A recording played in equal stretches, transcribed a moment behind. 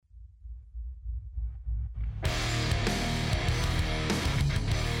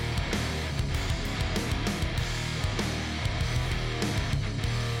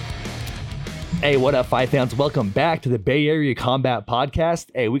Hey, what up, Fight fans? Welcome back to the Bay Area Combat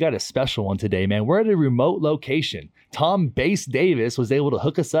Podcast. Hey, we got a special one today, man. We're at a remote location. Tom Base Davis was able to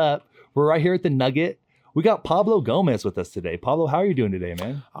hook us up. We're right here at the Nugget. We got Pablo Gomez with us today. Pablo, how are you doing today,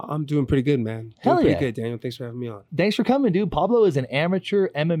 man? I'm doing pretty good, man. Hell Doing yeah. pretty good, Daniel. Thanks for having me on. Thanks for coming, dude. Pablo is an amateur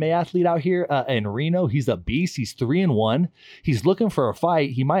MMA athlete out here in Reno. He's a beast. He's 3-1. He's looking for a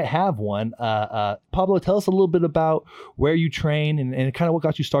fight. He might have one. Pablo, tell us a little bit about where you train and kind of what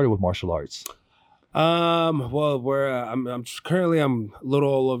got you started with martial arts. Well, currently I'm a little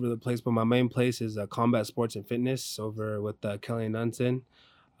all over the place, but my main place is Combat Sports and Fitness over with Kelly and Unson.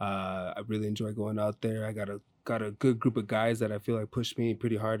 I really enjoy going out there. I got a good group of guys that I feel like push me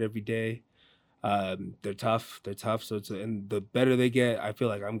pretty hard every day. They're tough. So and the better they get, I feel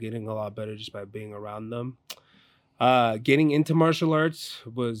like I'm getting a lot better just by being around them. Getting into martial arts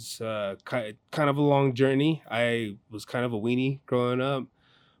was kind of a long journey. I was kind of a weenie growing up.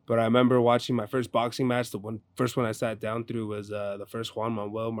 But I remember watching my first boxing match. First one I sat down through was the first Juan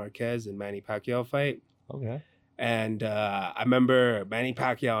Manuel Marquez and Manny Pacquiao fight. Okay. And I remember Manny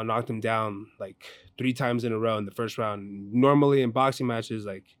Pacquiao knocked him down like 3 times in a row in the first round. Normally in boxing matches,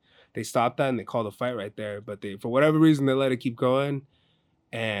 like they stop that and they call the fight right there. But for whatever reason, they let it keep going.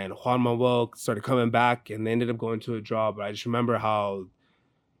 And Juan Manuel started coming back and they ended up going to a draw. But I just remember how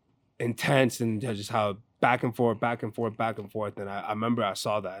intense and just how back and forth. And I remember I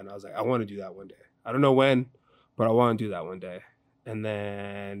saw that and I was like, I want to do that one day. I don't know when, but I want to do that one day. And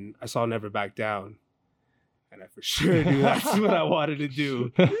then I saw Never Back Down. And I for sure knew that's what I wanted to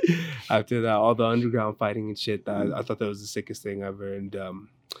do. After that, all the underground fighting and shit, I thought that was the sickest thing ever. And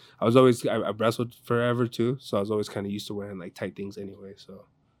I wrestled forever too. So I was always kind of used to wearing like tight things anyway. So.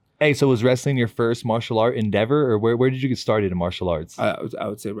 Hey, so was wrestling your first martial art endeavor, or where did you get started in martial arts? I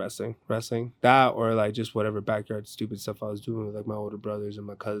would say wrestling, that, or like just whatever backyard stupid stuff I was doing with like my older brothers and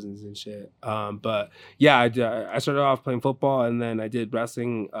my cousins and shit. But yeah, I started off playing football and then I did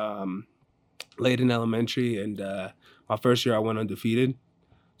wrestling late in elementary, and my first year I went undefeated.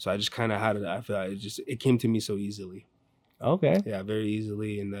 So I just kind of had it. I feel like it came to me so easily. Okay. Yeah, very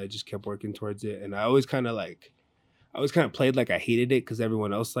easily, and I just kept working towards it. And I always kind of played like I hated it because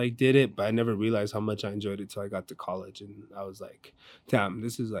everyone else like did it, but I never realized how much I enjoyed it till I got to college, and I was like, damn,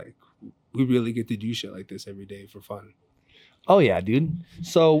 this is like, we really get to do shit like this every day for fun. Oh yeah, dude.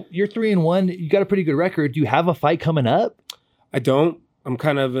 So you're 3-1. You got a pretty good record. Do you have a fight coming up? I don't. I'm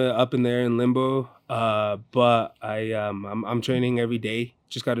kind of up in there in limbo, but I'm training every day.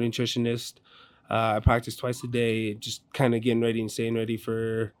 Just got a nutritionist. I practice twice a day, just kind of getting ready and staying ready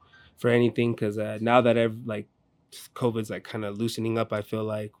for anything, because now that COVID's like kind of loosening up, I feel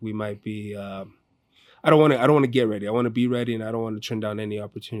like we might be. I don't want to get ready. I want to be ready, and I don't want to turn down any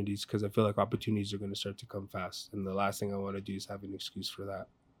opportunities, because I feel like opportunities are going to start to come fast, and the last thing I want to do is have an excuse for that.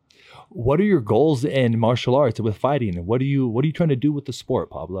 What are your goals in martial arts with fighting? What are you trying to do with the sport,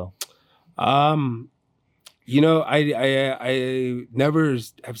 Pablo? You know, I never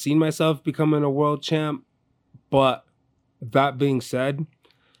have seen myself becoming a world champ, but that being said,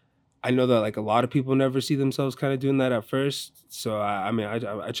 I know that like a lot of people never see themselves kind of doing that at first. So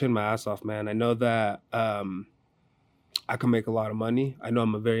I train my ass off, man. I know that I can make a lot of money. I know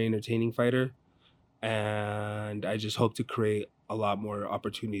I'm a very entertaining fighter, and I just hope to create a lot more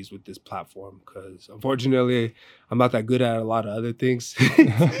opportunities with this platform, because unfortunately I'm not that good at a lot of other things.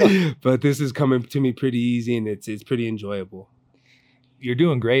 But this is coming to me pretty easy, and it's pretty enjoyable. You're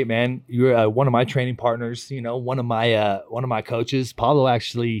doing great, man. You're one of my training partners. You know, one of my coaches, Pablo.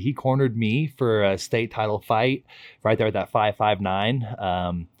 Actually, he cornered me for a state title fight right there at that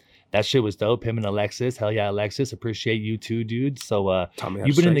 559. That shit was dope. Him and Alexis. Hell yeah, Alexis. Appreciate you too, dude. So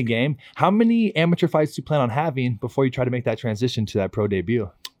you've been in the game. How many amateur fights do you plan on having before you try to make that transition to that pro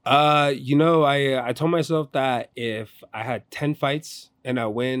debut? You know, I told myself that if I had 10 fights and I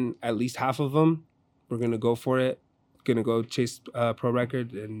win at least half of them, we're gonna go for it. Gonna go chase pro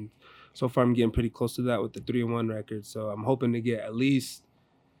record, and so far I'm getting pretty close to that with the 3-1 record. So I'm hoping to get at least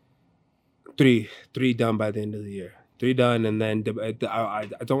three done by the end of the year. 3 done, and then I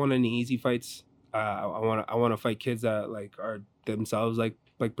don't want any easy fights. I want to fight kids that like are themselves like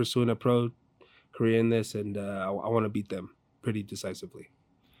pursuing a pro career in this, and I want to beat them pretty decisively.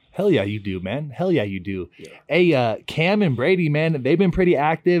 Hell yeah, you do, man. Hell yeah, you do. Yeah. Hey, Cam and Brady, man, they've been pretty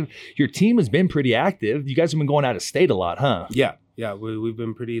active. Your team has been pretty active. You guys have been going out of state a lot, huh? Yeah. We've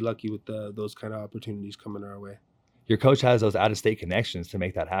been pretty lucky with those kind of opportunities coming our way. Your coach has those out-of-state connections to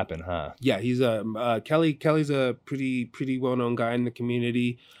make that happen, huh? Yeah, he's Kelly's a pretty well-known guy in the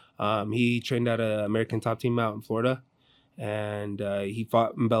community. He trained at an American Top Team out in Florida, and he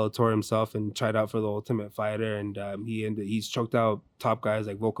fought in Bellator himself and tried out for the Ultimate Fighter, and he's choked out top guys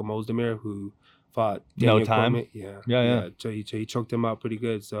like Volkan Ozdemir, who fought No Daniel time? Cormier. Yeah. Yeah. So he choked him out pretty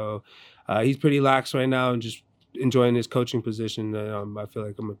good. So he's pretty lax right now and just enjoying his coaching position. I feel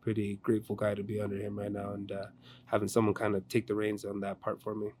like I'm a pretty grateful guy to be under him right now and having someone kind of take the reins on that part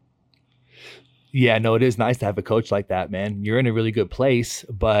for me. Yeah, no, it is nice to have a coach like that, man. You're in a really good place,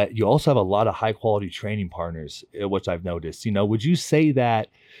 but you also have a lot of high quality training partners, which I've noticed. Would you say that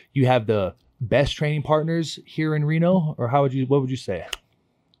you have the best training partners here in Reno, or what would you say?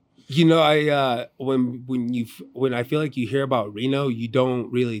 I when I feel like you hear about Reno, you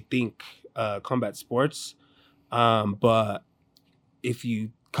don't really think combat sports, but if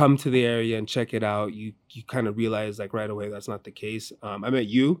you come to the area and check it out, you kind of realize like right away that's not the case. I met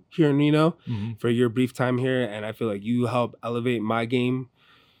you here in Reno for your brief time here, and I feel like you helped elevate my game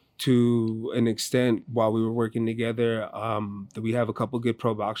to an extent while we were working together. We have a couple good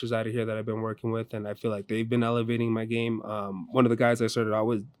pro boxers out of here that I've been working with, and I feel like they've been elevating my game. One of the guys I started out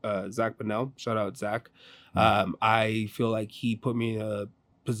with, Zach Bonnell, shout out Zach. I feel like he put me in a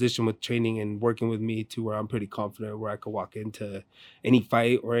position with training and working with me to where I'm pretty confident where I could walk into any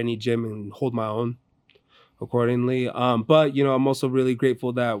fight or any gym and hold my own accordingly. But I'm also really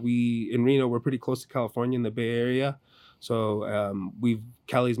grateful that in Reno, we're pretty close to California in the Bay Area. So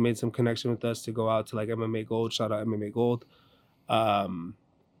Kelly's made some connection with us to go out to like MMA Gold, shout out MMA Gold.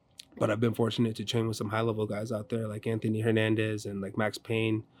 But I've been fortunate to train with some high level guys out there like Anthony Hernandez and like Max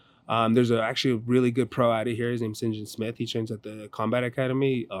Payne. There's actually a really good pro out of here. His name's St. John Smith. He trains at the Combat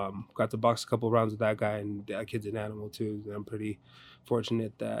Academy. Got to box a couple rounds with that guy, and that kid's an animal too. And I'm pretty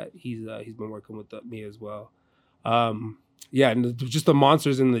fortunate that he's been working with me as well. And just the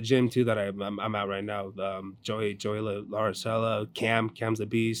monsters in the gym too that I'm at right now. Joey Laricella, Cam's a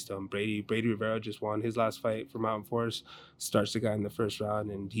beast. Brady Rivera just won his last fight for Mountain Forest. Starts the guy in the first round,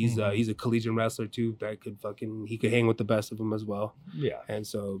 and he's a collegiate wrestler too that he could hang with the best of them as well. Yeah. And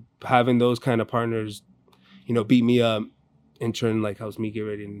so having those kind of partners, beat me up, in turn like helps me get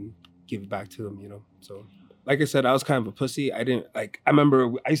ready and give it back to them. So. Like I said, I was kind of a pussy. I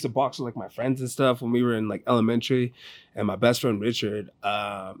remember I used to box with like my friends and stuff when we were in like elementary, and my best friend Richard,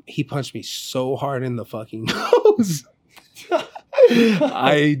 he punched me so hard in the fucking nose.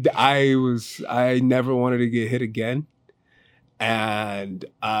 I never wanted to get hit again. And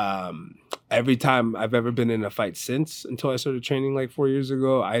every time I've ever been in a fight since, until I started training like 4 years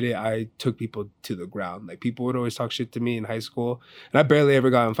ago, I took people to the ground. Like people would always talk shit to me in high school, and I barely ever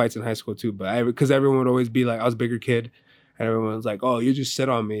got in fights in high school too. But because everyone would always be like, I was a bigger kid, and everyone was like, "Oh, you just sit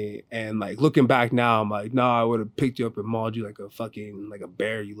on me." And like looking back now, I'm like, "No, I would have picked you up and mauled you like a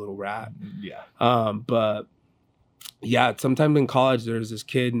bear, you little rat." Yeah. But yeah, sometime in college, there's this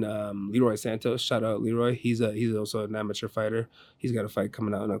kid, Leroy Santos. Shout out Leroy. He's also an amateur fighter. He's got a fight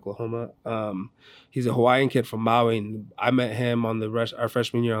coming out in Oklahoma. He's a Hawaiian kid from Maui, and I met him on our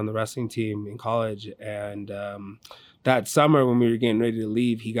freshman year on the wrestling team in college. And that summer when we were getting ready to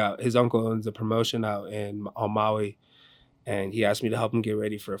leave, his uncle owns a promotion out on Maui, and he asked me to help him get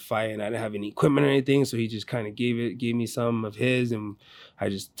ready for a fight. And I didn't have any equipment or anything, so he just kind of gave me some of his, and I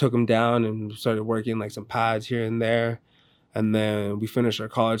just took him down and started working like some pads here and there. And then we finished our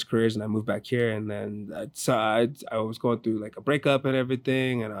college careers, and I moved back here. And then I was going through like a breakup and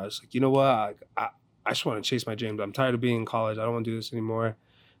everything, and I was like, you know what? I just want to chase my dreams. I'm tired of being in college. I don't want to do this anymore.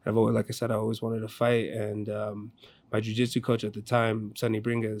 And like I said, I always wanted to fight. And my jiu-jitsu coach at the time, Sonny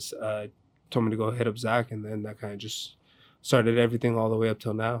Bringas, told me to go hit up Zach, and then that kind of just started everything all the way up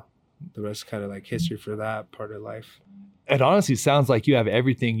till now. The rest kind of like history for that part of life. It honestly sounds like you have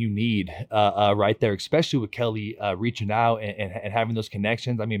everything you need right there, especially with Kelly reaching out and having those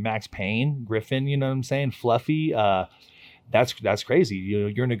connections. I mean, Max Payne, Griffin, you know what I'm saying? Fluffy, that's crazy.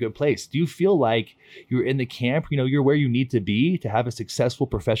 You're in a good place. Do you feel like you're in the camp, you're where you need to be to have a successful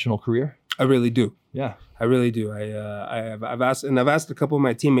professional career? I really do. Yeah. I really do. I've asked a couple of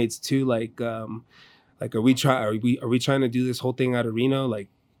my teammates too, like are we trying to do this whole thing out of Reno? Like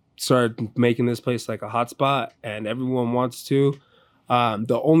start making this place like a hotspot, and everyone wants to.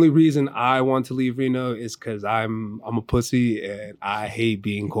 The only reason I want to leave Reno is because I'm a pussy and I hate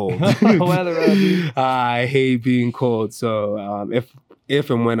being cold. I hate being cold. So if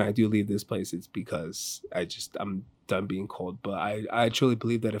and when I do leave this place, it's because I'm done being cold. But I truly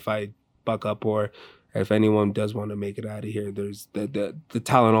believe that if I buck up, or if anyone does want to make it out of here, there's the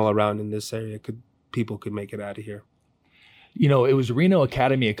talent all around in this area. People could make it out of here. It was Reno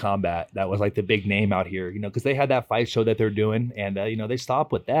Academy of Combat that was like the big name out here, because they had that fight show that they're doing, and they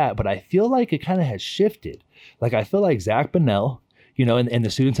stopped with that. But I feel like it kind of has shifted. Like I feel like Zach Bonnell, and the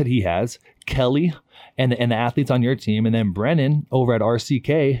students that he has, Kelly, and the athletes on your team, and then Brennan over at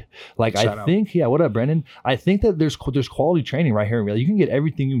RCK. Like, Shout I out. think, yeah, what up, Brennan? I think that there's quality training right here in Reno. You can get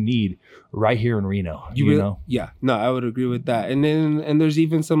everything you need right here in Reno. You know? Yeah, no, I would agree with that. And there's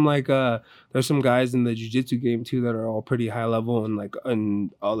even some there's some guys in the jiu-jitsu game too that are all pretty high level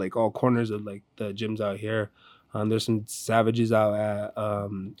and all corners of like the gyms out here. There's some savages out at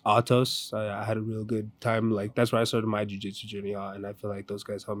Atos. I had a real good time. Like, that's where I started my jiu-jitsu journey out, and I feel like those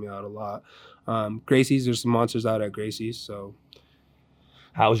guys helped me out a lot. Gracie's, there's some monsters out at Gracie's. So,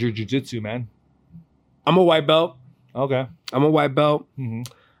 How's your jiu-jitsu, man? I'm a white belt. Okay. Mm-hmm.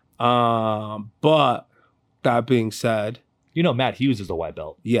 But that being said, Matt Hughes is a white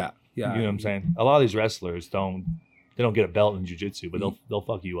belt. yeah. You know what I'm saying? A lot of these wrestlers don't get a belt in jiu-jitsu, but they'll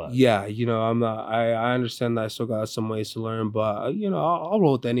fuck you up. Yeah, I'm not. I understand that I still got some ways to learn, but I'll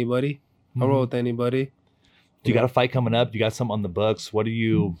roll with anybody. I'll roll with anybody. Do you got a fight coming up? You got something on the books?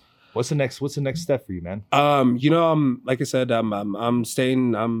 What's the next step for you, man? I'm like I said,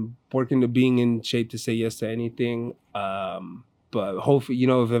 I'm working to being in shape to say yes to anything. But hopefully,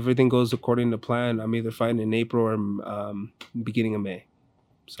 if everything goes according to plan, I'm either fighting in April or beginning of May.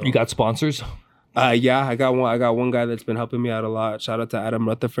 So You got sponsors? Yeah, I got one guy that's been helping me out a lot. Shout out to Adam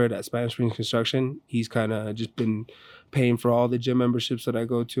Rutherford at Spanish Springs Construction. He's kind of just been paying for all the gym memberships that I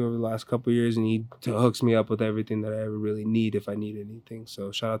go to over the last couple of years, and he hooks me up with everything that I ever really need if I need anything.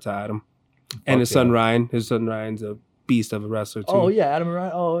 So shout out to Adam. And his son Ryan. His son Ryan's a beast of a wrestler too. Oh yeah, Adam and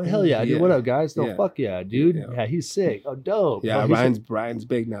Ryan. Oh hell yeah, dude. Yeah. What up, guys? No, Yeah. fuck yeah, dude. Yeah. Yeah, he's sick. Oh, dope. Yeah, Oh, Ryan's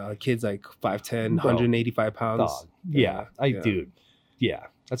big now. The kid's like 5'10", Bro. 185 pounds. dog. Yeah, dude. Yeah,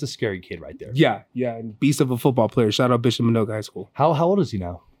 that's a scary kid right there. Yeah, and beast of a football player. Shout out Bishop Manoga High School. How old is he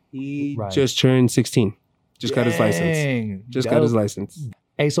now? He Ryan. just turned 16. Just got his license. Dang, Got his dope. license.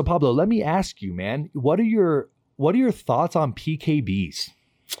 Hey, so Pablo, let me ask you, man. What are your thoughts on PKBs?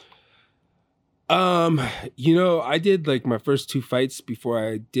 I did like my first 2 fights before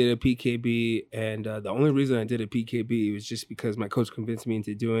I did a PKB, and the only reason I did a PKB was just because my coach convinced me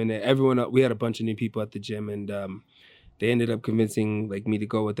into doing it. We had a bunch of new people at the gym, and they ended up convincing like me to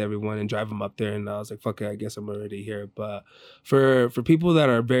go with everyone and drive them up there, and I was like, fuck it, I guess I'm already here. But for people that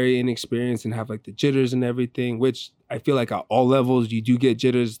are very inexperienced and have like the jitters and everything, which I feel like at all levels you do get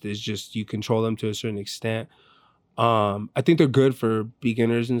jitters, there's just you control them to a certain extent. I think they're good for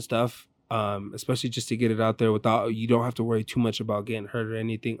beginners and stuff. Especially just to get it out there you don't have to worry too much about getting hurt or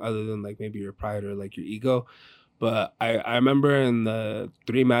anything other than like maybe your pride or like your ego. But I remember in the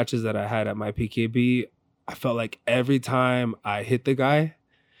 3 matches that I had at my PKB, I felt like every time I hit the guy,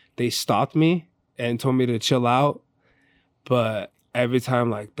 they stopped me and told me to chill out. But every time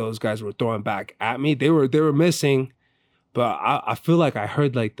like those guys were throwing back at me, they were missing. But I feel like I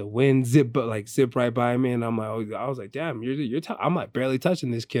heard like the wind zip right by me, and I'm like, I was like, damn, I'm like barely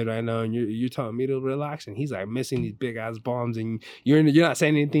touching this kid right now, and you're telling me to relax, and he's like missing these big ass bombs, and you're not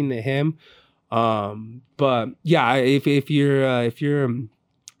saying anything to him. But yeah, if you're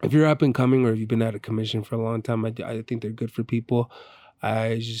up and coming or if you've been out of commission for a long time, I think they're good for people.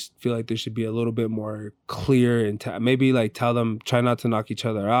 I just feel like there should be a little bit more clear and maybe like tell them try not to knock each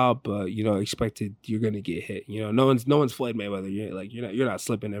other out, but expect you're gonna get hit. No one's Floyd Mayweather. You're not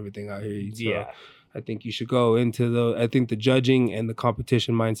slipping everything out here. So Yeah. I think you should go into I think the judging and the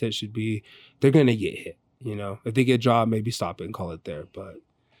competition mindset should be they're gonna get hit. If they get dropped, maybe stop it and call it there. But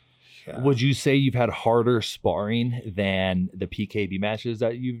yeah. Would you say you've had harder sparring than the PKB matches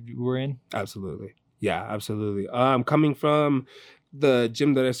that you were in? Absolutely. Yeah, absolutely. Coming from the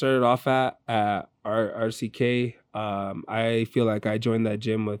gym that I started off at RCK, I feel like I joined that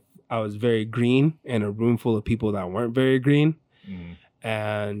gym I was very green in a room full of people that weren't very green. Mm.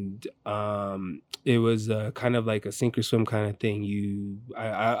 And it was kind of like a sink or swim kind of thing.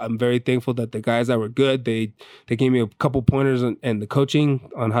 I'm very thankful that the guys that were good, they gave me a couple pointers and the coaching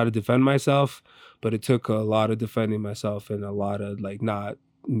on how to defend myself, but it took a lot of defending myself and a lot of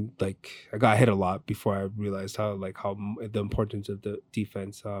I got hit a lot before I realized how the importance of the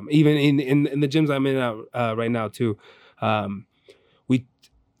defense. Even in the gyms I'm in right now too. We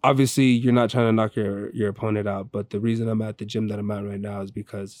obviously you're not trying to knock your opponent out, but the reason I'm at the gym that I'm at right now is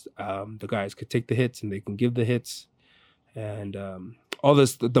because the guys could take the hits and they can give the hits, and all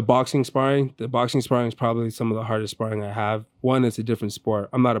this the boxing sparring. The boxing sparring is probably some of the hardest sparring I have. One, it's a different sport.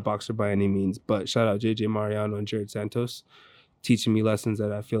 I'm not a boxer by any means, but shout out JJ Mariano and Jared Santos, teaching me lessons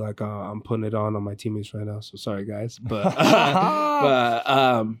that I feel like I'm putting it on my teammates right now. So sorry guys, but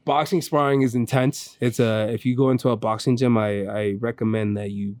boxing sparring is intense. If you go into a boxing gym, I recommend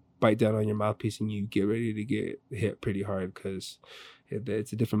that you bite down on your mouthpiece and you get ready to get hit pretty hard because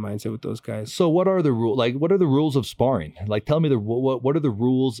it's a different mindset with those guys. So what are the rules? Like, what are the rules of sparring? Like, tell me what are the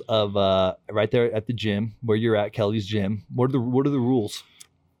rules of right there at the gym where you're at, Kelly's gym? What are the rules?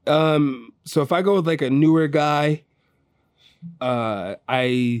 So if I go with like a newer guy,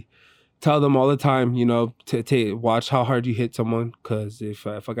 I tell them all the time, you know, to watch how hard you hit someone. Because if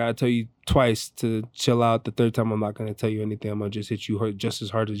I gotta tell you twice to chill out, the third time I'm not gonna tell you anything. I'm gonna just hit you just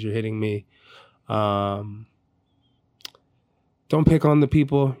as hard as you're hitting me. Don't pick on the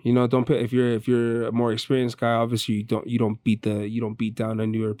people, you know. Don't pick if you're a more experienced guy. Obviously, you don't beat down a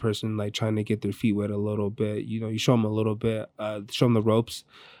newer person like trying to get their feet wet a little bit. You know, you show them a little bit, show them the ropes.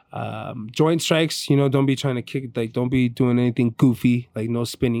 Joint strikes, you know, don't be trying to kick, like don't be doing anything goofy, like no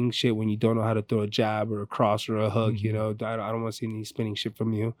spinning shit when you don't know how to throw a jab or a cross or a hook. You know, I don't want to see any spinning shit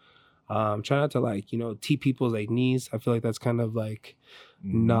from you. Try not to like, you know, tee people's like knees. I feel like that's kind of like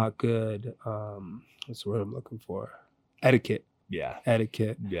not good. What's the word I'm looking for? Etiquette. Yeah.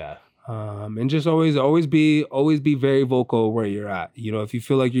 Etiquette. Yeah. And just always be very vocal where you're at. You know, if you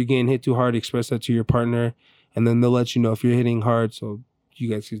feel like you're getting hit too hard, express that to your partner, and then they'll let you know if you're hitting hard, so you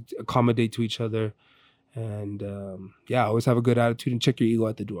guys can accommodate to each other. And always have a good attitude and check your ego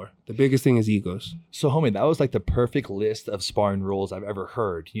at the door. The biggest thing is egos. So, homie, that was like the perfect list of sparring rules I've ever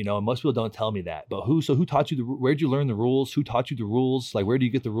heard. You know, most people don't tell me that. But who taught you where'd you learn the rules? Who taught you the rules? Like, where do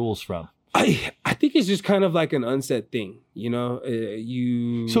you get the rules from? I think it's just kind of like an unsaid thing, you know.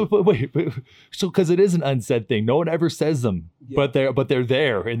 So because it is an unsaid thing. No one ever says them, but they're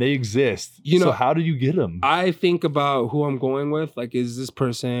there and they exist. You know, so how do you get them? I think about who I'm going with. Like, is this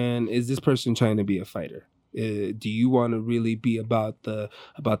person trying to be a fighter? Do you want to really be about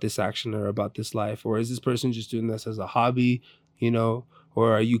this action or about this life, or is this person just doing this as a hobby? You know,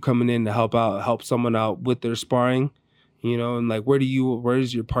 or are you coming in to help someone out with their sparring? You know, and like, where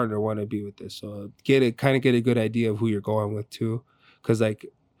does your partner want to be with this? So get a good idea of who you're going with too. Cause like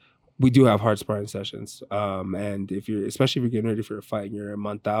we do have hard sparring sessions. And especially if you're getting ready for a fight and you're a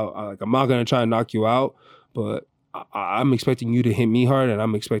month out, I'm not going to try and knock you out, but I'm expecting you to hit me hard and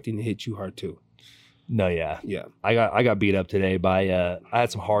I'm expecting to hit you hard too. No, yeah. Yeah. I got beat up today by, I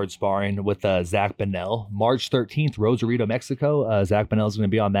had some hard sparring with Zach Bennell, March 13th, Rosarito, Mexico. Zach Bennell's going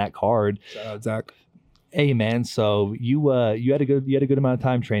to be on that card. Shout out, Zach. Hey man, so you had a good amount of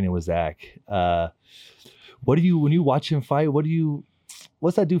time training with Zach. When you watch him fight,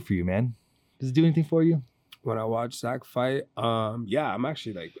 what's that do for you, man? Does it do anything for you? When I watch Zach fight, I'm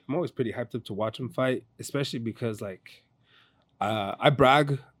actually like, I'm always pretty hyped up to watch him fight, especially because like I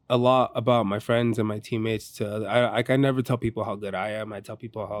brag a lot about my friends and my teammates. I never tell people how good I am. I tell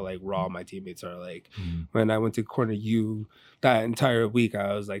people how like raw my teammates are. Like when I went to corner you that entire week,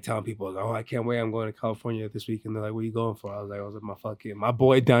 I was like telling people, "Oh, I can't wait! I'm going to California this week." And they're like, "What are you going for?" I was like, my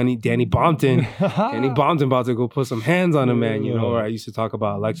boy Danny Bompton. Danny Bompton about to go put some hands on a man, you know. Or I used to talk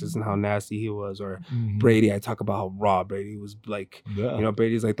about Alexis and how nasty he was, or Brady. I talk about how raw Brady was. Like, you know,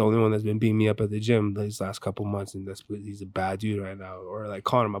 Brady's like the only one that's been beating me up at the gym these last couple months, and he's a bad dude right now. Or like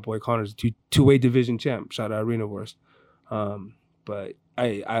Connor, my boy Connor's a two-weight division champ. Shout out Arena Wars. But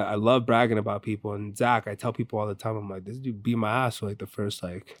I love bragging about people. And Zach, I tell people all the time, I'm like, this dude beat my ass for like the first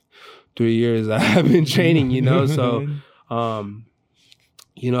like 3 years I have been training, you know. So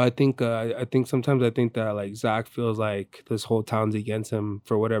you know, I think sometimes I think that like Zach feels like this whole town's against him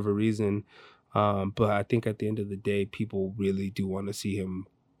for whatever reason. But I think at the end of the day, people really do want to see him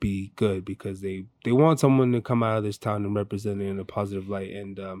be good because they want someone to come out of this town and represent it in a positive light.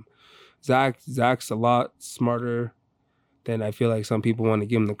 And Zach's a lot smarter than I feel like some people want to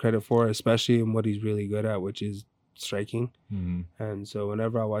give him the credit for, especially in what he's really good at, which is striking. And so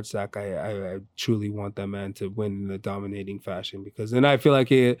whenever I watch Zach, I truly want that man to win in a dominating fashion, because then I feel like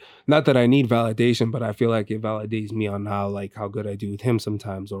not that I need validation, but I feel like it validates me on how good I do with him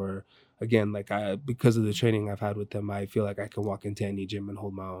sometimes. Or again, like because of the training I've had with him, I feel like I can walk into any gym and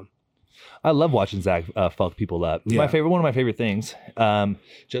hold my own. I love watching Zach fuck people up. Yeah. One of my favorite things,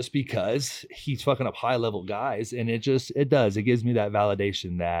 just because he's fucking up high level guys, and it gives me that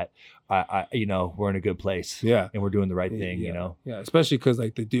validation that I you know, we're in a good place, and we're doing the right thing, you know. Especially because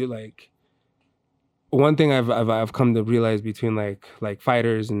like the dude, like one thing I've come to realize between like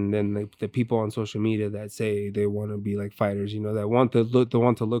fighters and then the people on social media that say they want to be like fighters, you know, that want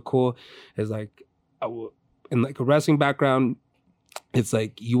to look cool, is like in like a wrestling background. It's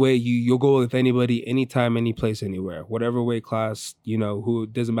like you'll go with anybody, anytime, any place, anywhere, whatever weight class, you know, who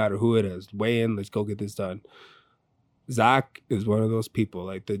doesn't matter who it is. Weigh in, let's go get this done. Zach is one of those people.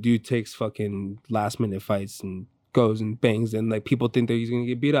 Like the dude takes fucking last minute fights and goes and bangs, and like people think that he's gonna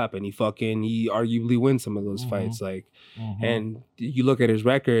get beat up, and he arguably wins some of those fights. Like, and you look at his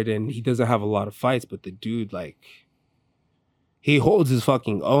record, and he doesn't have a lot of fights, but the dude, like, he holds his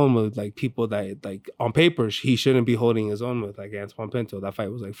fucking own with like people that like on paper he shouldn't be holding his own with, like Antoine Pinto. That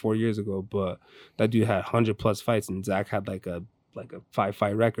fight was like 4 years ago, but that dude had 100+ fights, and Zach had like a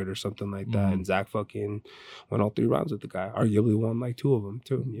 5-fight record or something like that. And Zach fucking went all 3 rounds with the guy. Arguably won like 2 of them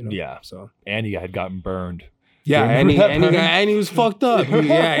too. You know? Yeah. So and he had gotten burned. yeah, and he was fucked up.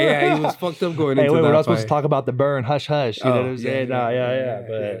 Yeah, he was fucked up going into that we're not fight. supposed to talk about the burn. Hush, hush. You know what I'm saying?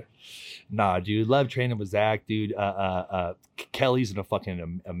 Yeah. Nah, dude, love training with Zach, dude. Kelly's a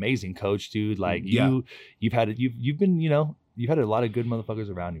fucking amazing coach, dude. Like you've been, you've had a lot of good motherfuckers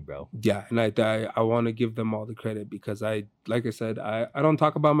around you, bro. Yeah, and I want to give them all the credit because like I said, I don't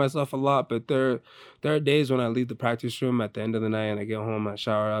talk about myself a lot, but there are days when I leave the practice room at the end of the night and I get home, I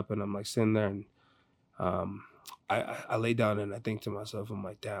shower up, and I'm like sitting there, and I lay down and I think to myself, I'm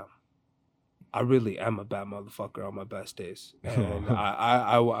like, damn, I really am a bad motherfucker on my best days. And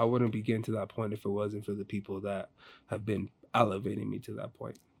I wouldn't be getting to that point if it wasn't for the people that have been elevating me to that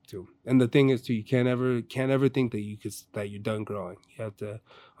point too. And the thing is too, you can't ever think that you're done growing. You have to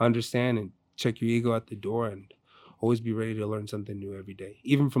understand and check your ego at the door and always be ready to learn something new every day,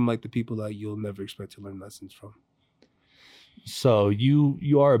 even from like the people that you'll never expect to learn lessons from. So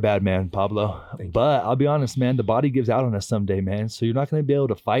you are a bad man, Pablo. But I'll be honest, man, the body gives out on us someday, man. So you're not going to be able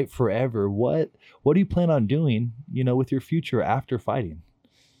to fight forever. What do you plan on doing, with your future after fighting?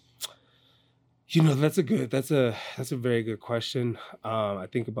 That's a very good question. I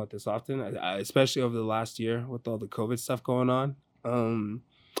think about this often, especially over the last year with all the COVID stuff going on.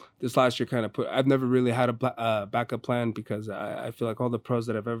 This last year I've never really had a backup plan because I feel like all the pros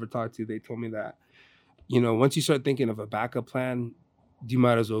that I've ever talked to, they told me that, once you start thinking of a backup plan, you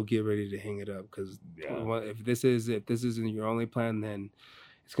might as well get ready to hang it up because if this isn't your only plan, then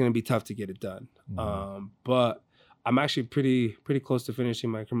it's going to be tough to get it done. But I'm actually pretty close to finishing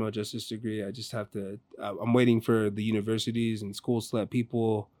my criminal justice degree. I just have to. I'm waiting for the universities and schools to let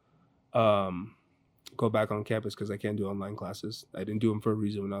people go back on campus because I can't do online classes. I didn't do them for a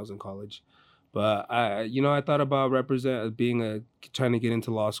reason when I was in college. But I thought about trying to get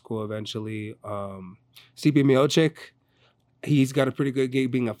into law school eventually. CP Miocic, he's got a pretty good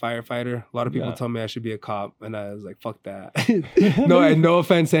gig being a firefighter. A lot of people tell me I should be a cop, and I was like, fuck that. No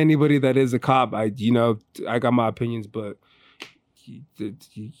offense to anybody that is a cop. I got my opinions, but you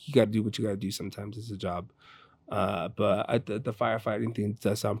got to do what you got to do sometimes. It's a job. But the firefighting thing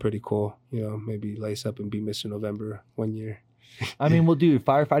does sound pretty cool. Maybe lace up and be Mr. November one year. I mean, well, dude,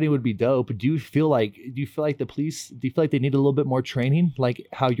 firefighting would be dope. Do you feel like the police, do you feel like they need a little bit more training, like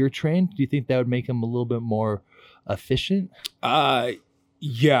how you're trained? Do you think that would make them a little bit more efficient?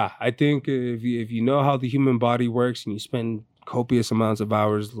 Yeah, I think if you know how the human body works and you spend copious amounts of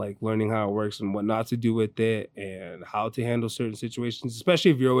hours like learning how it works and what not to do with it and how to handle certain situations,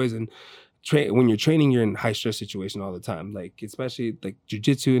 especially if you're always when you're training, you're in high stress situation all the time, like especially like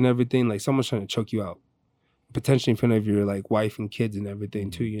jiu-jitsu and everything, like someone's trying to choke you out, potentially in front of your like wife and kids and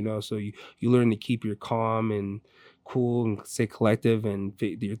everything too, so you learn to keep your calm and cool and stay collective, and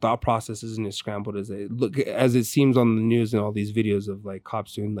your thought process isn't as scrambled as it seems on the news and all these videos of like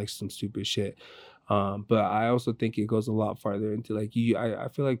cops doing like some stupid shit. But I also think it goes a lot farther into like I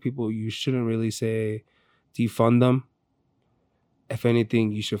feel like people, you shouldn't really say defund them. If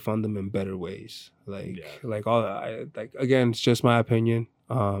anything, you should fund them in better ways. Again, it's just my opinion.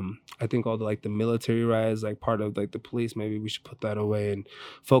 I think all the military rise, like part of like the police, maybe we should put that away and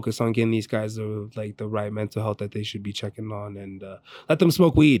focus on getting these guys the right mental health that they should be checking on, and let them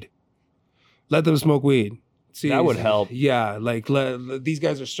smoke weed. See, that would help. Yeah, these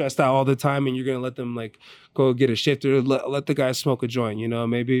guys are stressed out all the time, and you're gonna let them go get a shift or let the guys smoke a joint.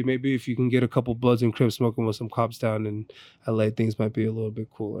 Maybe if you can get a couple Bloods and Crips smoking with some cops down in LA, things might be a little bit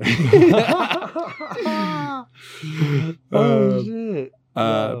cooler. Oh shit.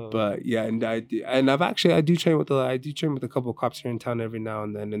 But yeah, and I do train with a couple of cops here in town every now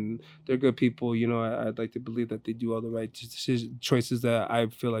and then, and they're good people. I'd like to believe that they do all the right choices that I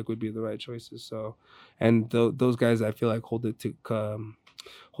feel like would be the right choices. So, and those guys, I feel like hold it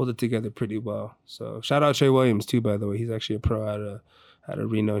together pretty well. So shout out Trey Williams too, by the way. He's actually a pro out of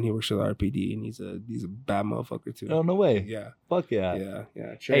Reno, and he works with RPD, and he's a bad motherfucker too. Oh, no way. Yeah. Fuck yeah.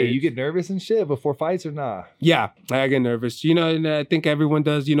 Yeah. Hey, you get nervous and shit before fights or not? Yeah, I get nervous. And I think everyone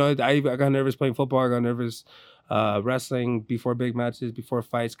does. I got nervous playing football. I got nervous wrestling before big matches, before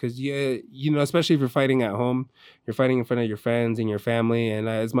fights, because especially if you're fighting at home, you're fighting in front of your friends and your family. And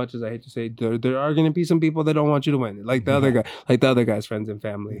as much as I hate to say, there are going to be some people that don't want you to win, like the other guy's friends and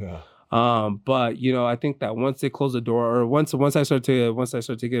family. Yeah. But I think that once they close the door, or once I start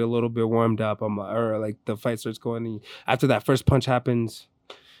to get a little bit warmed up, or the fight starts going, and after that first punch happens,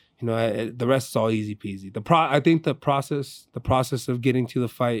 You know, the rest is all easy peasy. I think the process of getting to the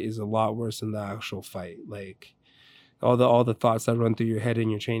fight is a lot worse than the actual fight. Like all the thoughts that run through your head in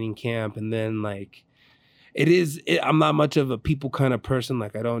your training camp, and then like I'm not much of a people kind of person.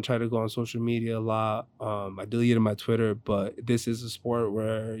 Like I don't try to go on social media a lot. I deleted my Twitter, but this is a sport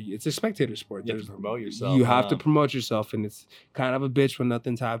where it's a spectator sport. You have to promote yourself. You have to promote yourself, and it's kind of a bitch when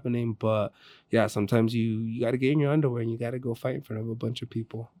nothing's happening. But yeah, sometimes you got to get in your underwear and you got to go fight in front of a bunch of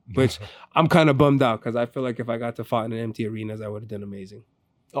people, which I'm kind of bummed out because I feel like if I got to fight in an empty arenas, I would have done amazing.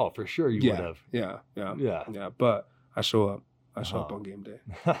 Oh, for sure you would have. Yeah. But I show up. I show up on game day.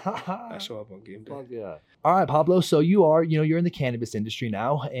 I show up on game day. Yeah. All right, Pablo. So you're in the cannabis industry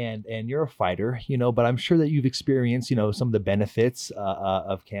now, and you're a fighter, but I'm sure that you've experienced, some of the benefits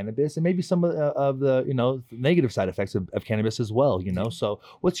of cannabis, and maybe some of the, negative side effects of cannabis as well. So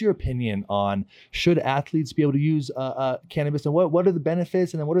what's your opinion on should athletes be able to use cannabis, and what are the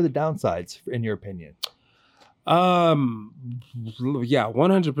benefits, and then what are the downsides in your opinion? Yeah,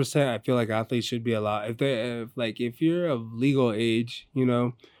 100%. I feel like athletes should be allowed if you're of legal age,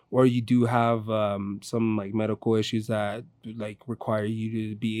 or you do have some like medical issues that like require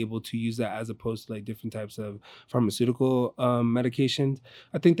you to be able to use that as opposed to like different types of pharmaceutical medications.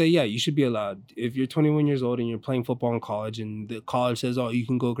 I think that you should be allowed. If you're 21 years old and you're playing football in college and the college says, oh, you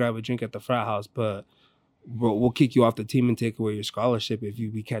can go grab a drink at the frat house, but we'll kick you off the team and take away your scholarship if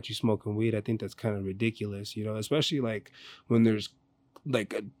we catch you smoking weed. I think that's kind of ridiculous, especially like when there's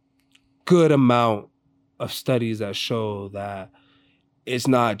like a good amount of studies that show that it's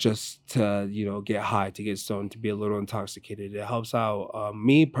not just to, get high, to get stoned, to be a little intoxicated. It helps out.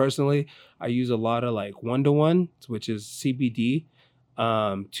 Me personally, I use a lot of like 1-to-1, which is CBD,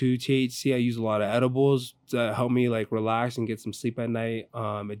 to THC. I use a lot of edibles to help me like relax and get some sleep at night.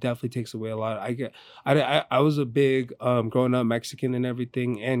 It definitely takes away a lot. I was a big growing up Mexican and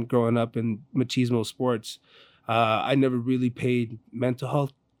everything, and growing up in machismo sports. I never really paid mental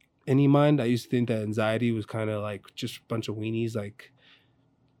health any mind. I used to think that anxiety was kind of like just a bunch of weenies like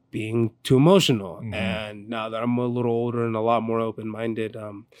being too emotional. Mm-hmm. And now that I'm a little older and a lot more open-minded,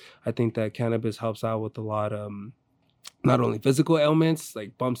 I think that cannabis helps out with a lot not only physical ailments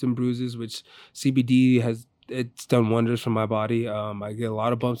like bumps and bruises, which CBD it's done wonders for my body. I get a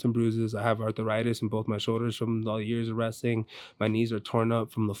lot of bumps and bruises. I have arthritis in both my shoulders from all the years of wrestling. My knees are torn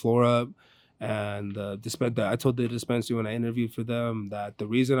up from the floor up. And I told the dispensary when I interviewed for them that the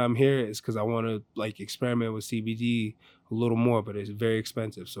reason I'm here is because I want to like experiment with CBD a little more, but it's very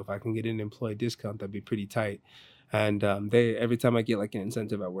expensive. So if I can get an employee discount, that'd be pretty tight. And every time I get like an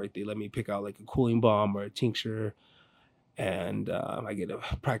incentive at work, they let me pick out like a cooling balm or a tincture. And I get to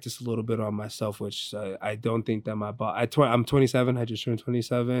practice a little bit on myself, which I don't think that my body. I'm 27. I just turned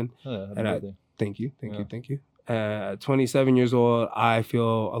 27. Thank you. 27 years old, I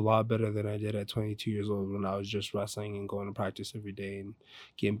feel a lot better than I did at 22 years old when I was just wrestling and going to practice every day and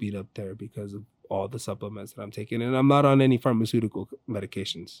getting beat up there because of all the supplements that I'm taking. And I'm not on any pharmaceutical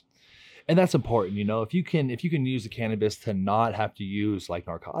medications. And that's important, if you can use the cannabis to not have to use like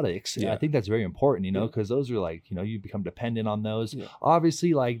narcotics, I think that's very important, because those are like, you become dependent on those. Yeah.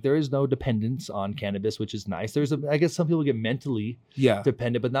 Obviously, like there is no dependence on cannabis, which is nice. I guess some people get mentally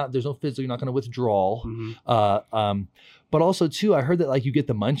dependent, but there's no physical, you're not going to withdrawal. Mm-hmm. But also too, I heard that like you get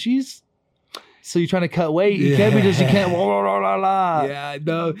the munchies. So you're trying to cut weight. You can't be you can't. Yeah,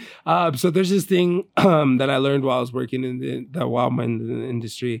 no. So there's this thing that I learned while I was working in the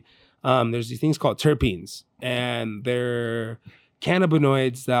industry. There's these things called terpenes, and they're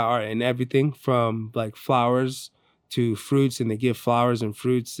cannabinoids that are in everything from like flowers to fruits, and they give flowers and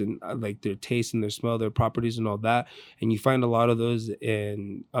fruits and like their taste and their smell, their properties and all that. And you find a lot of those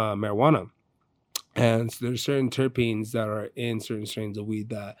in marijuana. And so there's certain terpenes that are in certain strains of weed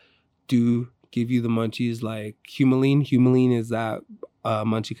that do give you the munchies, like humulene. Humulene is that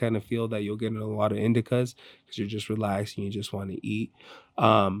munchy kind of feel that you'll get in a lot of indicas because you're just relaxed and you just want to eat.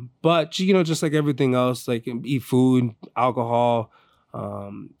 But just like everything else, like eat food, alcohol,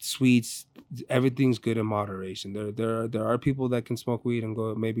 sweets, everything's good in moderation. There are people that can smoke weed and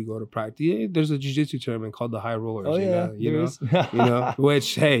go to practice. Yeah, there's a jiu-jitsu tournament called the High Rollers. Oh yeah,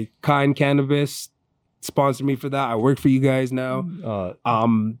 which hey, Kind Cannabis sponsored me for that. I work for you guys now.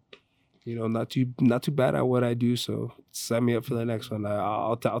 Not too bad at what I do, so sign me up for the next one.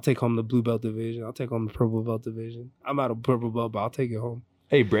 I'll take home the blue belt division. I'll take home the purple belt division. I'm out of purple belt, but I'll take it home.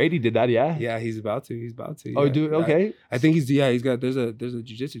 Hey, Brady did that, yeah? Yeah, he's about to. Oh, Yeah. dude, okay. I think he's got there's a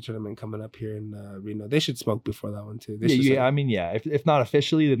jiu-jitsu tournament coming up here in Reno. They should smoke before that one too. Yeah, I mean, yeah. If not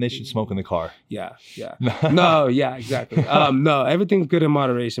officially, then they should smoke in the car. Yeah. No, yeah, exactly. No, everything's good in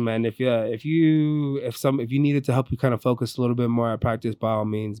moderation, man. If you need it to help you kind of focus a little bit more at practice, by all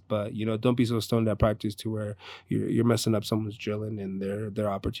means. But don't be so stoned at practice to where you're messing up someone's drilling and their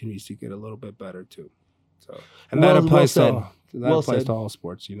opportunities to get a little bit better too. So, and that applies to all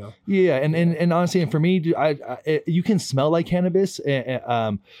sports, Yeah, and honestly, and for me, dude, you can smell like cannabis,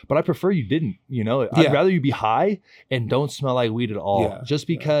 but I prefer you didn't. I'd rather you be high and don't smell like weed at all, just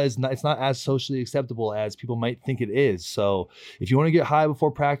because it's not as socially acceptable as people might think it is. So if you want to get high before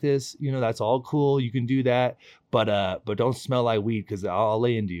practice, that's all cool. You can do that, but don't smell like weed because I'll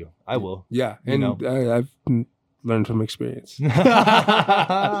lay into you. I will. Yeah, and I've learned from experience.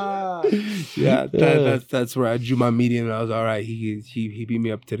 Yeah, that's where I drew my median. And I was all right. He beat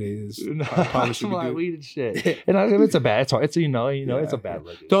me up today. Probably should be good. Weed and shit. And it's a bad. It's it's a bad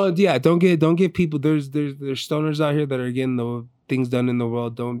look. Don't give people. There's stoners out here that are getting the things done in the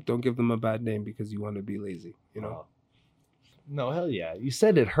world. Don't give them a bad name because you want to be lazy. No, hell yeah. You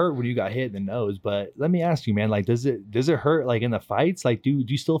said it hurt when you got hit in the nose, but let me ask you, man, like, does it hurt like in the fights? Like, do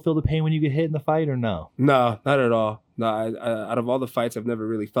you still feel the pain when you get hit in the fight or no? No, not at all. No, out of all the fights, I've never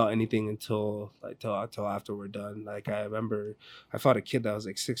really felt anything until after we're done. Like, I remember I fought a kid that was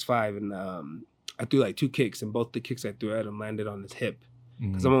like 6'5", and I threw like 2 kicks, and both the kicks I threw at him landed on his hip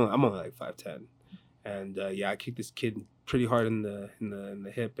because I'm only like 5'10", and I kicked this kid pretty hard in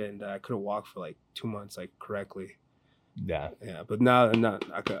the hip, and I couldn't walk for like 2 months like correctly. Yeah. But now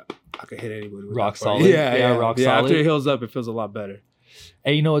I could hit anybody with rock solid. Yeah, rock solid. After it heals up, it feels a lot better.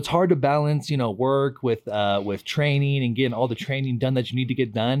 And it's hard to balance, work with training and getting all the training done that you need to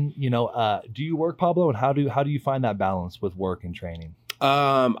get done. Do you work, Pablo, and how do you find that balance with work and training?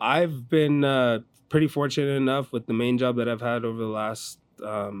 I've been pretty fortunate enough with the main job that I've had over the last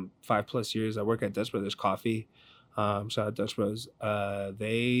 5+ years. I work at Dutch Brothers Coffee. Shout out Dutch Bros.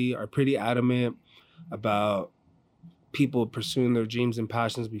 They are pretty adamant about people pursuing their dreams and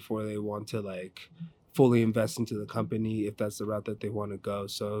passions before they want to like fully invest into the company if that's the route that they want to go.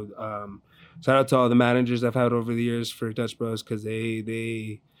 So shout out to all the managers I've had over the years for Dutch Bros because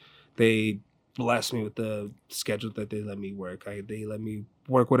they bless me with the schedule that they let me work. They let me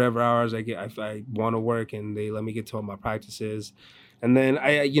work whatever hours I want to work, and they let me get to all my practices. And then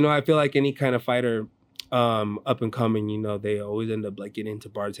I feel like any kind of fighter up and coming, they always end up like getting into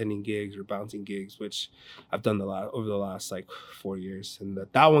bartending gigs or bouncing gigs, which I've done a lot over the last like 4 years. And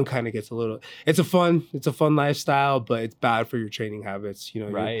that one kind of gets it's a fun lifestyle, but it's bad for your training habits.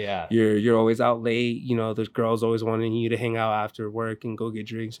 Right. Yeah. You're always out late. There's girls always wanting you to hang out after work and go get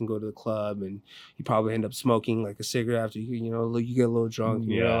drinks and go to the club. And you probably end up smoking like a cigarette after you get a little drunk.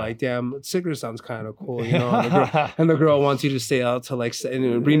 And you're like, damn, cigarette sounds kind of cool. And the girl wants you to stay out till like,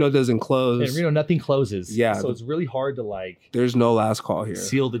 and Reno doesn't close. In Reno, nothing closes. Yeah. So it's really hard to like. There's no last call here.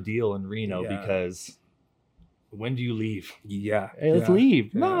 Seal the deal in Reno because when do you leave? Yeah. Hey, let's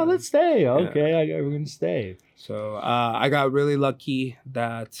leave. Yeah. No, let's stay. Okay, we're gonna stay. So I got really lucky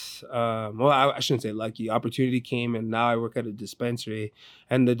that I shouldn't say lucky. Opportunity came, and now I work at a dispensary.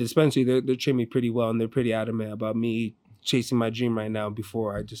 And the dispensary, they treat me pretty well, and they're pretty adamant about me chasing my dream right now.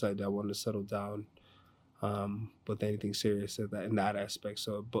 Before I decided I wanted to settle down. With anything serious in that aspect.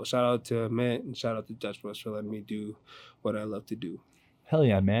 So but shout out to Mint and shout out to Dutch Bros for letting me do what I love to do. Hell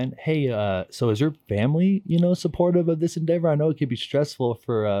yeah, man. Hey, so is your family, supportive of this endeavor? I know it could be stressful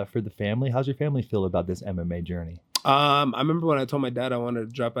for the family. How's your family feel about this MMA journey? I remember when I told my dad I wanted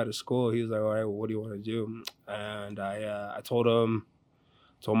to drop out of school, he was like, all right, well, what do you want to do? And I told him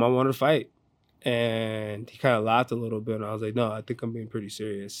I wanted to fight. And he kind of laughed a little bit, and I was like, no, I think I'm being pretty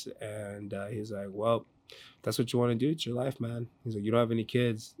serious. And he's like, well, that's what you want to do. It's your life, man. He's like, you don't have any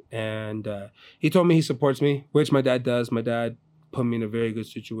kids. And he told me he supports me, which my dad does. My dad put me in a very good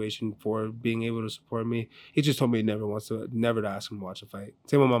situation for being able to support me. He just told me never to ask him to watch a fight.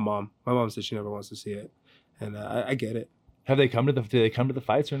 Same with my mom. My mom said she never wants to see it. And I get it. Have they come to the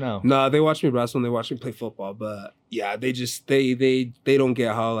fights or no? No, they watch me wrestle and they watch me play football. But yeah, they just they don't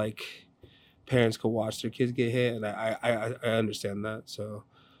get how like parents could watch their kids get hit, and I understand that. So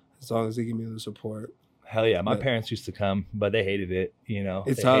as long as they give me the support. Hell yeah, my parents used to come, but they hated it.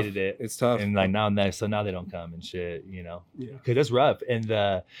 It's they tough. Hated it. It's tough. And like now they don't come and shit. Yeah. Because it's rough. And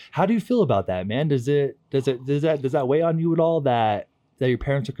how do you feel about that, man? Does that weigh on you at all that your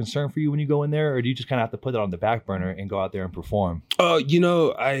parents are concerned for you when you go in there, or do you just kind of have to put it on the back burner and go out there and perform? Oh,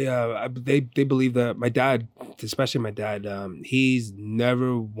 they believe that my dad, especially my dad, he's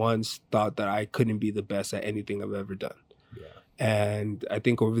never once thought that I couldn't be the best at anything I've ever done. Yeah. And I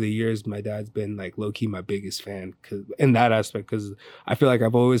think over the years, my dad's been like low key my biggest fan in that aspect, because I feel like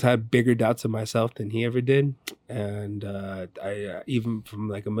I've always had bigger doubts of myself than he ever did. And I even from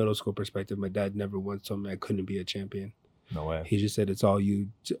like a middle school perspective, my dad never once told me I couldn't be a champion. No way. He just said, it's all you.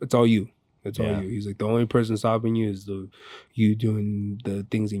 It's all you. It's all you. He's like, the only person stopping you is you doing the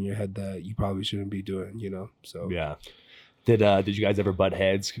things in your head that you probably shouldn't be doing, you know? So yeah. Did you guys ever butt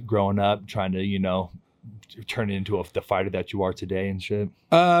heads growing up, trying to, you know, turn into the fighter that you are today and shit?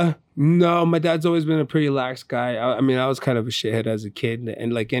 No, my dad's always been a pretty lax guy. I mean, I was kind of a shithead as a kid,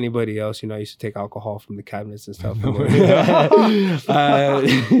 and like anybody else, you know, I used to take alcohol from the cabinets and stuff.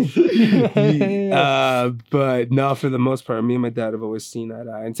 But no, for the most part, me and my dad have always seen that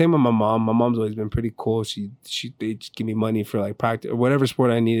eye. And same with my mom. My mom's always been pretty cool. They just give me money for like practice or whatever sport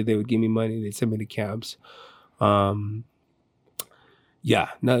I needed. They would give me money. They'd send me to camps. Yeah,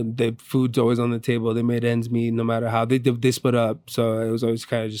 no, the food's always on the table. They made ends meet no matter how. They split up. So it was always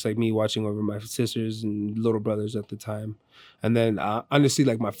kind of just like me watching over my sisters and little brothers at the time. And then honestly,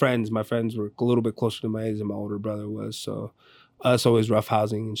 like my friends were a little bit closer to my age than my older brother was. So us always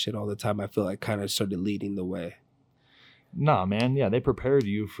roughhousing and shit all the time, I feel like kind of started leading the way. Nah, man. Yeah, they prepared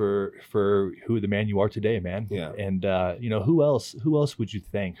you for who the man you are today, man. Yeah. And you know, who else would you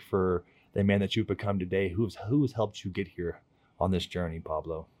thank for the man that you've become today? Who has helped you get here on this journey,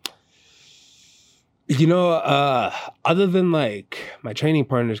 Pablo? You know, other than like my training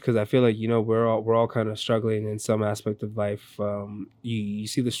partners, because I feel like, you know, we're all kind of struggling in some aspect of life. You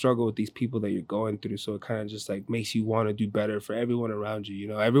see the struggle with these people that you're going through, so it kind of just like makes you want to do better for everyone around you. You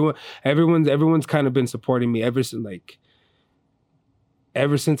know, everyone's kind of been supporting me ever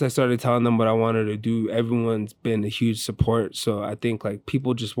since I started telling them what I wanted to do. Everyone's been a huge support. So I think like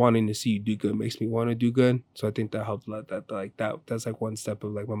people just wanting to see you do good makes me want to do good. So I think that helped a lot. That's like one step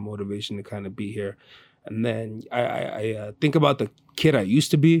of like my motivation to kind of be here. And then I think about the kid I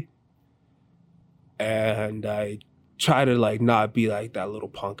used to be, and I try to like not be like that little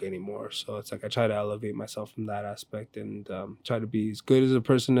punk anymore. So it's like I try to elevate myself from that aspect and try to be as good as a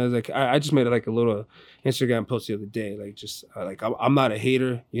person as I just made like a little Instagram post the other day, like just like I'm not a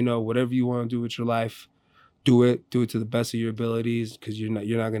hater, you know, whatever you want to do with your life, do it to the best of your abilities, because you're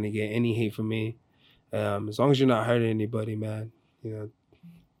not going to get any hate from me, as long as you're not hurting anybody, man. You know,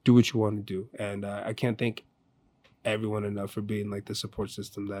 do what you want to do. And I can't thank everyone enough for being like the support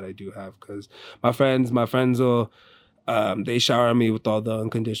system that I do have, because my friends will they shower me with all the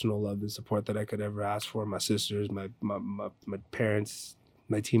unconditional love and support that I could ever ask for. My sisters, my parents,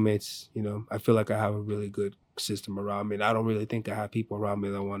 my teammates, you know, I feel like I have a really good system around me, and I don't really think I have people around me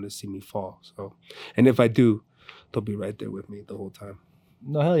that want to see me fall. So, and if I do, they'll be right there with me the whole time.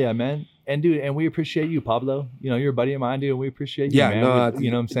 No, hell yeah, man. And dude, and we appreciate you, Pablo. You know, you're a buddy of mine, dude, and we appreciate you, man. No,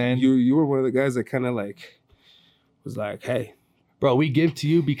 you know what I'm saying? You were one of the guys that kind of like was like, hey, bro, we give to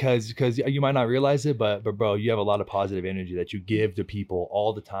you because you might not realize it, but bro, you have a lot of positive energy that you give to people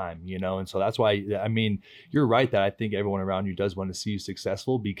all the time, you know? And so that's why, I mean, you're right that I think everyone around you does want to see you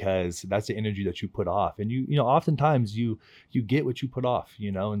successful, because that's the energy that you put off. And you know, oftentimes you get what you put off,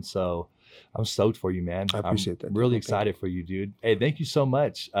 you know? And so I'm stoked for you, man. I appreciate that. I'm really excited for you, dude. Hey, thank you so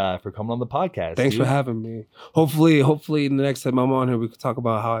much for coming on the podcast. Thanks for having me. Hopefully the next time I'm on here, we can talk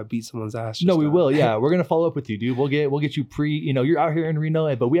about how I beat someone's ass. No, we will. Yeah, we're gonna follow up with you, dude. We'll get you you know, you're out here in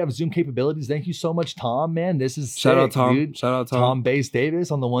Reno, but we have Zoom capabilities. Thank you so much, Tom. Man, this is shout sick, out Tom. Dude. Shout out Tom Bass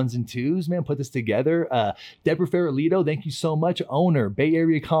Davis on the 1s and 2s. Man, put this together. Deborah Ferrolito, thank you so much. Owner, Bay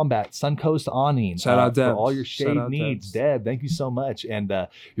Area Combat, Suncoast Awning. Shout out Deb for all your shade needs, Deb. Thank you so much. And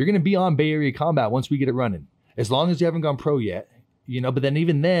you're gonna be on Bay Area Combat once we get it running, as long as you haven't gone pro yet, you know. But then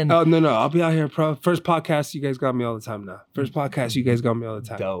even then, oh no, I'll be out here pro. First podcast, you guys got me all the time now. First podcast, you guys got me all the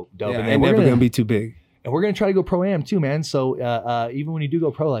time. Dope. Yeah, and ain't never gonna be too big. And we're gonna try to go pro am too, man. So even when you do go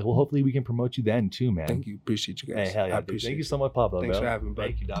pro, like, well, hopefully we can promote you then too, man. Thank you, appreciate you guys. Hey, hell yeah, thank you so much, Pablo. Thanks bro. for having me, bud.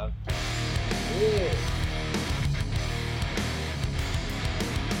 Thank you, dog.